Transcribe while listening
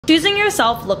Choosing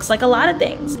yourself looks like a lot of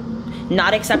things.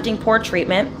 Not accepting poor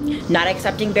treatment, not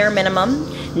accepting bare minimum,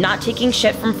 not taking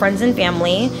shit from friends and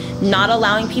family, not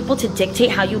allowing people to dictate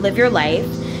how you live your life,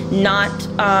 not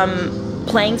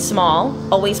playing small,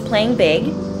 always playing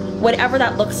big. Whatever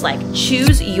that looks like,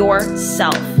 choose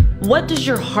yourself. What does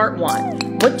your heart want?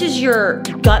 What does your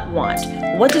gut want?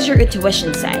 What does your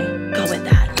intuition say? Go with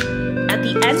that. At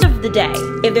the end of the day,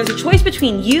 if there's a choice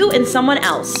between you and someone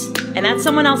else, and that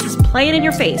someone else is playing in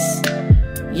your face,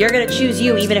 you're gonna choose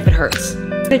you even if it hurts.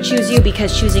 You're gonna choose you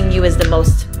because choosing you is the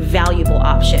most valuable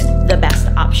option, the best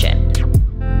option.